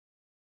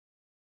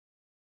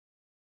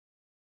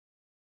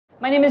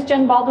My name is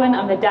Jen Baldwin.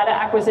 I'm the Data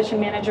Acquisition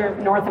Manager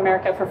North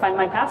America for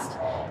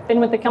Findmypast. Been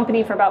with the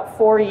company for about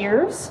 4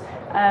 years.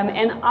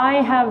 And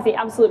I have the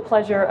absolute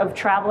pleasure of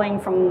traveling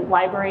from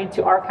library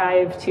to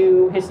archive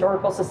to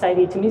historical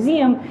society to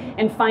museum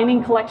and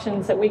finding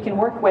collections that we can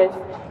work with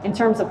in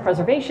terms of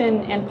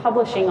preservation and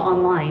publishing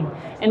online.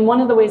 And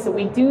one of the ways that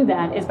we do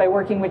that is by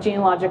working with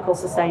genealogical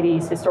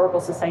societies, historical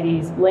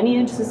societies,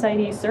 lineage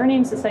societies,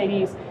 surname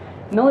societies,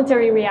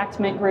 military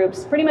reenactment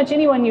groups, pretty much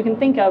anyone you can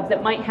think of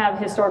that might have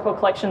historical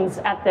collections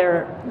at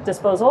their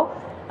disposal.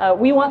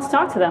 We want to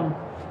talk to them.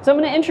 So I'm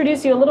going to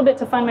introduce you a little bit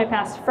to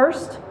Findmypast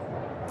first.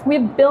 We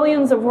have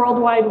billions of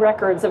worldwide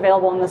records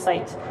available on the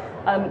site.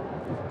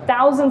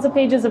 Thousands of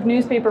pages of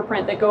newspaper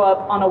print that go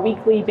up on a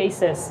weekly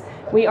basis.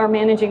 We are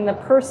managing the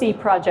PERSI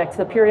project,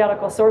 the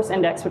Periodical Source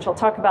Index, which I'll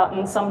talk about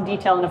in some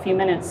detail in a few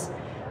minutes.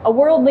 A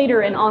world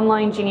leader in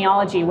online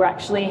genealogy. We're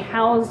actually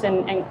housed,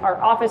 and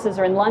our offices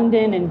are in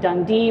London and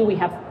Dundee. We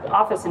have an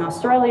office in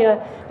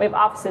Australia. We have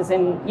offices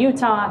in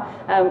Utah.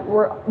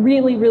 We're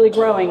really, really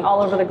growing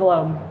all over the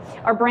globe.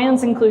 Our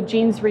brands include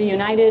Genes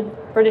Reunited,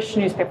 British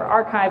Newspaper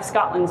Archive,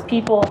 Scotland's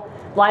People,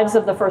 Lives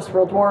of the First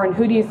World War, and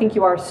Who Do You Think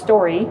You Are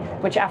Story,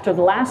 which after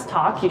the last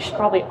talk, you should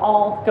probably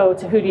all go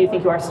to Who Do You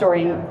Think You Are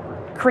Story and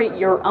create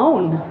your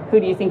own Who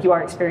Do You Think You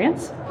Are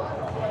experience.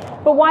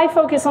 But why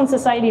focus on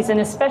societies,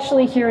 and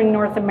especially here in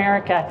North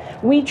America?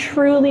 We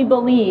truly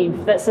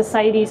believe that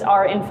societies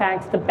are, in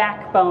fact, the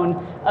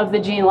backbone of the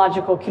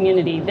genealogical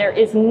community. There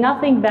is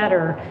nothing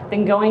better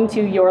than going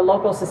to your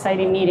local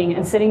society meeting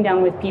and sitting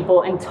down with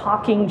people and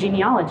talking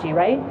genealogy,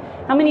 right?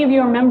 How many of you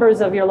are members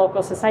of your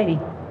local society?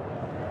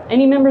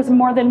 Any members of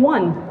more than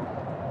one?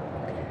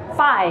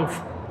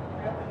 5.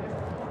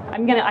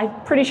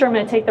 I'm pretty sure I'm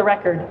gonna take the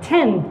record.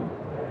 10.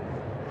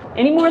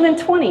 Any more than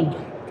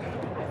 20?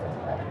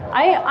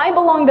 I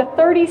belong to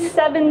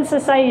 37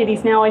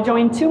 societies now. I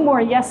joined 2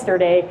 more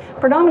yesterday,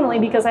 predominantly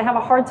because I have a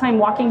hard time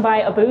walking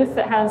by a booth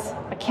that has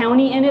a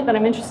county in it that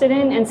I'm interested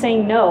in and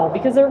saying no,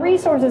 because their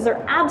resources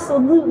are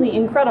absolutely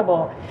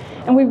incredible.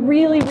 And we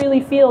really, really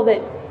feel that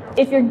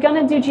if you're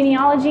gonna do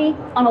genealogy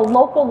on a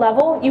local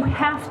level, you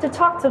have to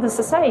talk to the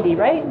society,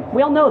 right?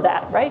 We all know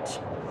that, right?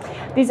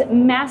 These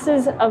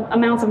massive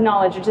amounts of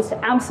knowledge are just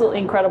absolutely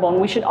incredible, and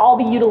we should all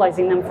be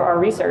utilizing them for our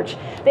research.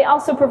 They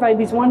also provide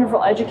these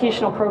wonderful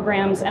educational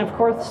programs and, of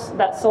course,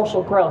 that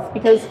social growth,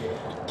 because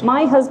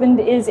my husband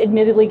is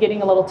admittedly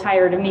getting a little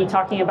tired of me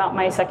talking about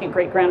my second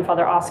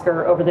great-grandfather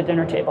Oscar over the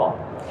dinner table.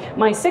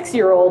 My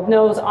 6-year-old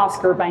knows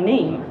Oscar by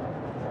name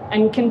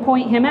and can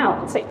point him out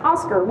and say,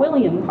 Oscar,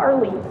 William,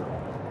 Harley,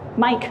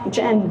 Mike,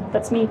 Jen,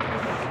 that's me.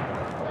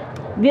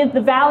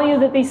 The value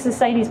that these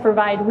societies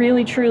provide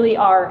really, truly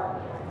are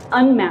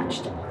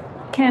unmatched,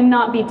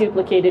 cannot be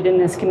duplicated in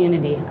this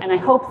community. And I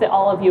hope that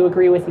all of you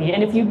agree with me.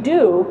 And if you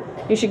do,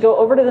 you should go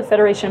over to the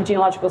Federation of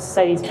Genealogical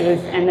Societies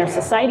booth and their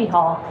Society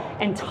Hall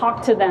and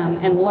talk to them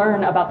and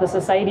learn about the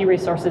society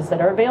resources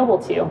that are available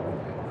to you.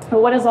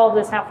 But what does all of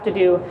this have to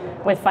do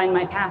with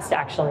Findmypast,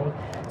 actually?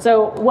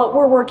 So what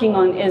we're working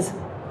on is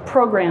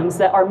programs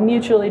that are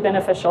mutually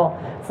beneficial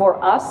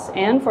for us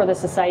and for the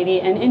society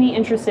and any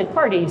interested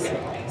parties,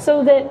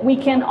 so that we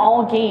can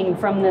all gain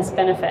from this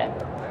benefit.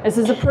 This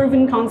is a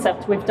proven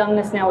concept. We've done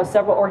this now with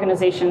several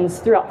organizations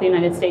throughout the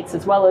United States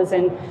as well as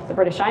in the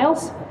British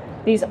Isles.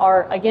 These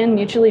are, again,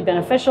 mutually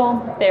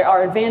beneficial. There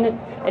are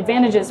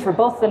advantages for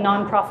both the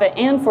nonprofit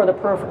and for the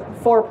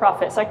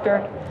for-profit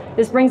sector.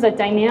 This brings a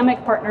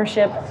dynamic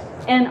partnership,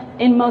 and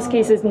in most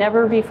cases,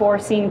 never before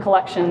seen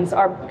collections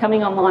are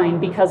coming online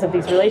because of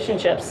these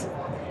relationships.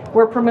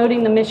 We're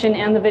promoting the mission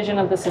and the vision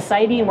of the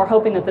society, and we're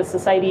hoping that the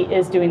society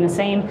is doing the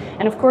same.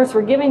 And of course,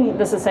 we're giving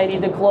the society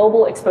the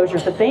global exposure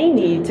that they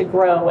need to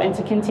grow and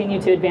to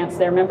continue to advance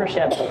their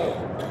membership.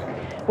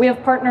 We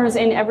have partners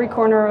in every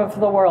corner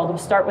of the world. We'll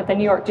start with the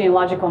New York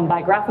Genealogical and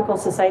Biographical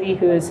Society,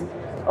 who is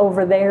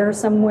over there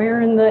somewhere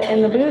in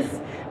the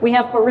booth. We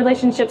have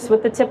relationships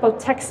with the tip of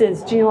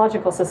Texas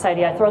Genealogical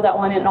Society. I throw that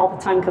one in all the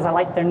time because I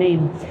like their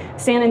name.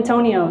 San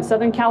Antonio,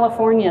 Southern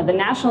California, the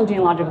National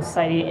Genealogical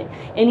Society,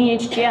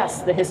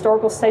 NEHGS, the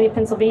Historical Society of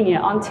Pennsylvania,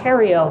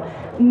 Ontario,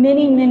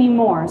 many, many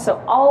more.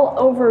 So all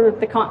over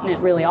the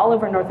continent, really, all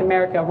over North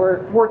America,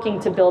 we're working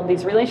to build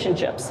these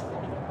relationships.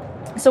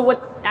 So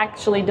what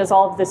actually does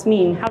all of this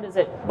mean? What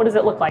does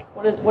it look like?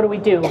 What do we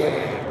do?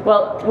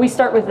 Well, we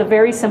start with the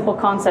very simple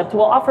concept.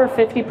 We'll offer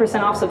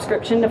 50% off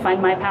subscription to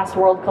Findmypast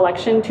World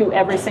Collection to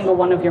every single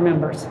one of your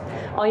members.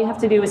 All you have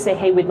to do is say,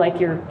 hey, we'd like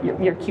your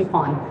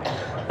coupon.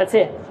 That's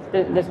it.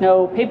 There's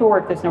no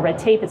paperwork, there's no red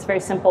tape. It's a very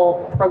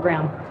simple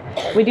program.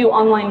 We do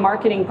online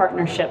marketing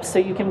partnerships, so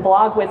you can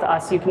blog with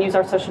us, you can use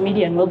our social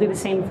media, and we'll do the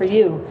same for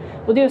you.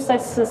 We'll do a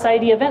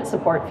society event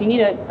support. If you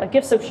need a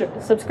gift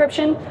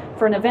subscription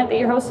for an event that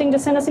you're hosting,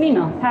 just send us an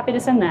email. Happy to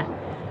send that.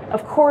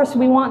 Of course,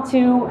 we want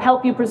to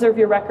help you preserve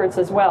your records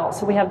as well.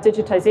 So we have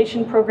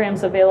digitization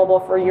programs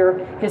available for your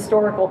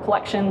historical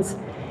collections.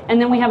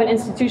 And then we have an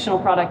institutional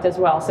product as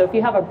well. So if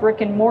you have a brick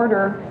and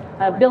mortar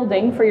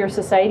building for your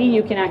society,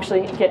 you can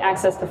actually get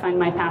access to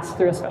Findmypast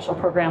through a special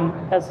program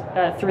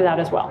through that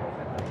as well.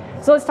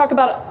 So let's talk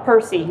about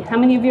PERSI. How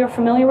many of you are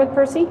familiar with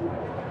PERSI?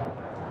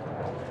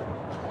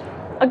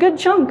 A good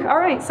chunk. All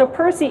right, so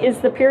PERSI is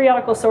the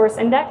Periodical Source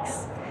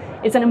Index.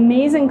 It's an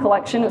amazing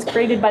collection. It was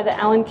created by the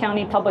Allen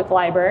County Public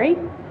Library.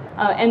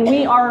 And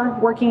we are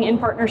working in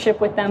partnership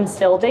with them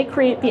still. They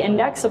create the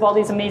index of all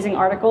these amazing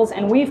articles,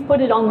 and we've put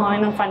it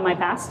online on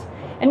Findmypast.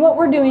 And what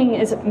we're doing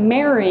is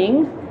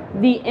marrying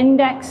the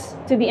index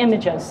to the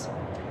images.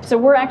 So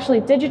we're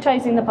actually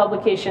digitizing the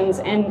publications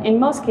and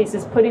in most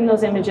cases putting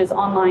those images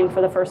online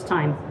for the first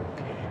time.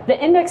 The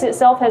index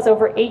itself has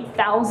over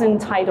 8,000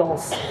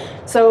 titles.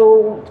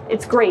 So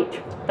it's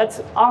great.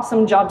 That's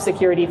awesome job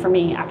security for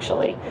me,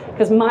 actually,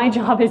 because my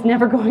job is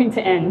never going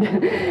to end.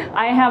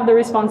 I have the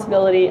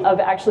responsibility of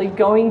actually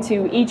going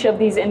to each of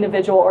these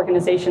individual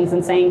organizations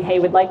and saying, hey,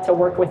 we'd like to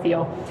work with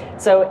you.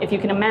 So if you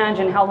can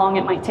imagine how long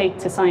it might take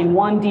to sign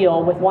one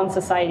deal with one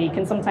society, it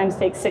can sometimes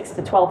take 6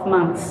 to 12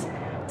 months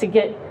to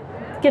get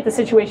the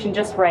situation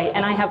just right.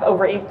 And I have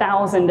over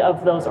 8,000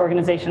 of those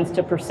organizations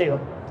to pursue.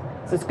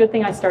 So it's a good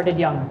thing I started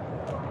young.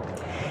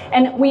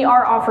 And we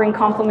are offering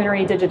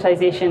complimentary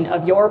digitization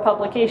of your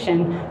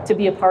publication to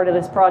be a part of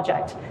this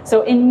project.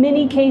 So in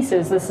many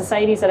cases, the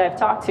societies that I've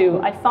talked to,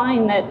 I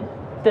find that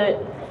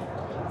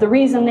the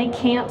reason they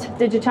can't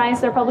digitize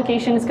their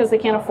publication is because they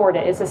can't afford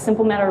it. It's a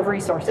simple matter of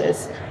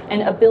resources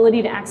and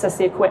ability to access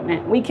the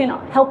equipment. We can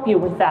help you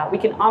with that. We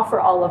can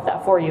offer all of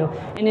that for you.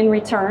 And in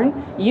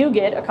return, you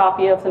get a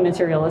copy of the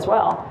material as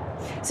well.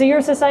 So your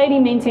society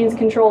maintains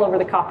control over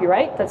the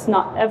copyright. That's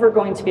not ever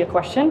going to be a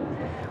question.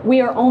 We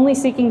are only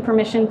seeking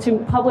permission to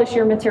publish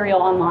your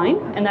material online,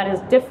 and that is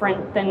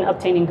different than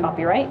obtaining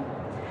copyright.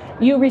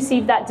 You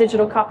receive that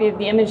digital copy of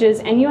the images,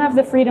 and you have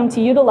the freedom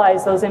to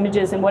utilize those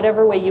images in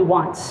whatever way you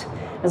want,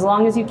 as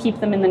long as you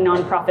keep them in the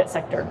nonprofit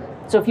sector.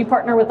 So if you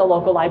partner with a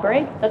local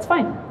library, that's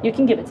fine. You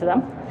can give it to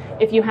them.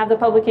 If you have the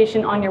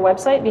publication on your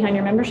website behind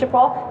your membership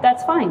wall,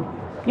 that's fine.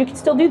 You can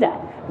still do that.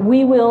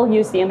 We will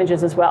use the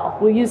images as well.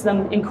 We'll use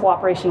them in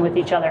cooperation with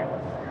each other.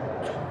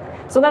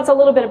 So that's a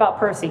little bit about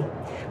PERSI.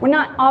 We're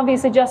not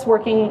obviously just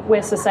working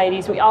with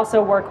societies. We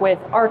also work with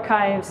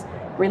archives,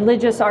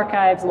 religious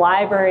archives,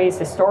 libraries,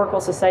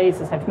 historical societies,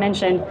 as I've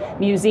mentioned,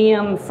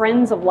 museum,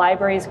 friends of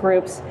libraries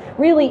groups.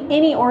 Really,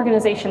 any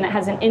organization that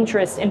has an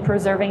interest in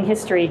preserving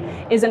history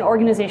is an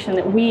organization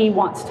that we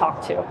want to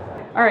talk to.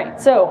 All right,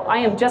 so I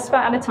am just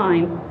about out of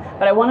time,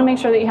 but I want to make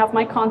sure that you have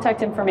my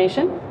contact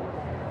information.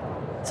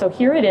 So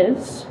here it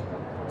is.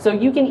 So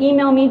you can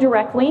email me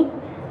directly.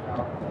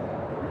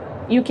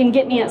 You can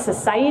get me at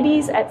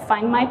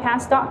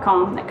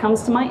societies@findmypast.com. That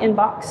comes to my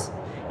inbox.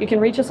 You can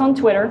reach us on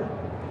Twitter.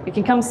 You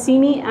can come see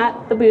me at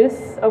the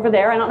booth over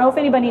there. I don't know if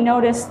anybody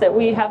noticed that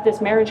we have this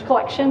marriage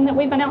collection that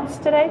we've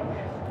announced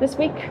this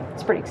week.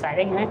 It's pretty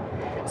exciting, right?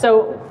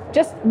 So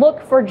just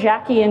look for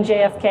Jackie and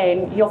JFK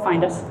and you'll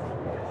find us.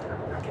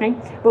 Okay?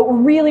 But we're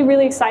really,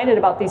 really excited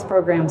about these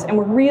programs, and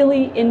we're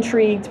really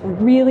intrigued,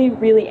 really,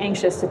 really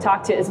anxious to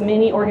talk to as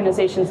many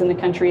organizations in the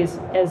country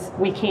as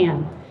we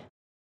can.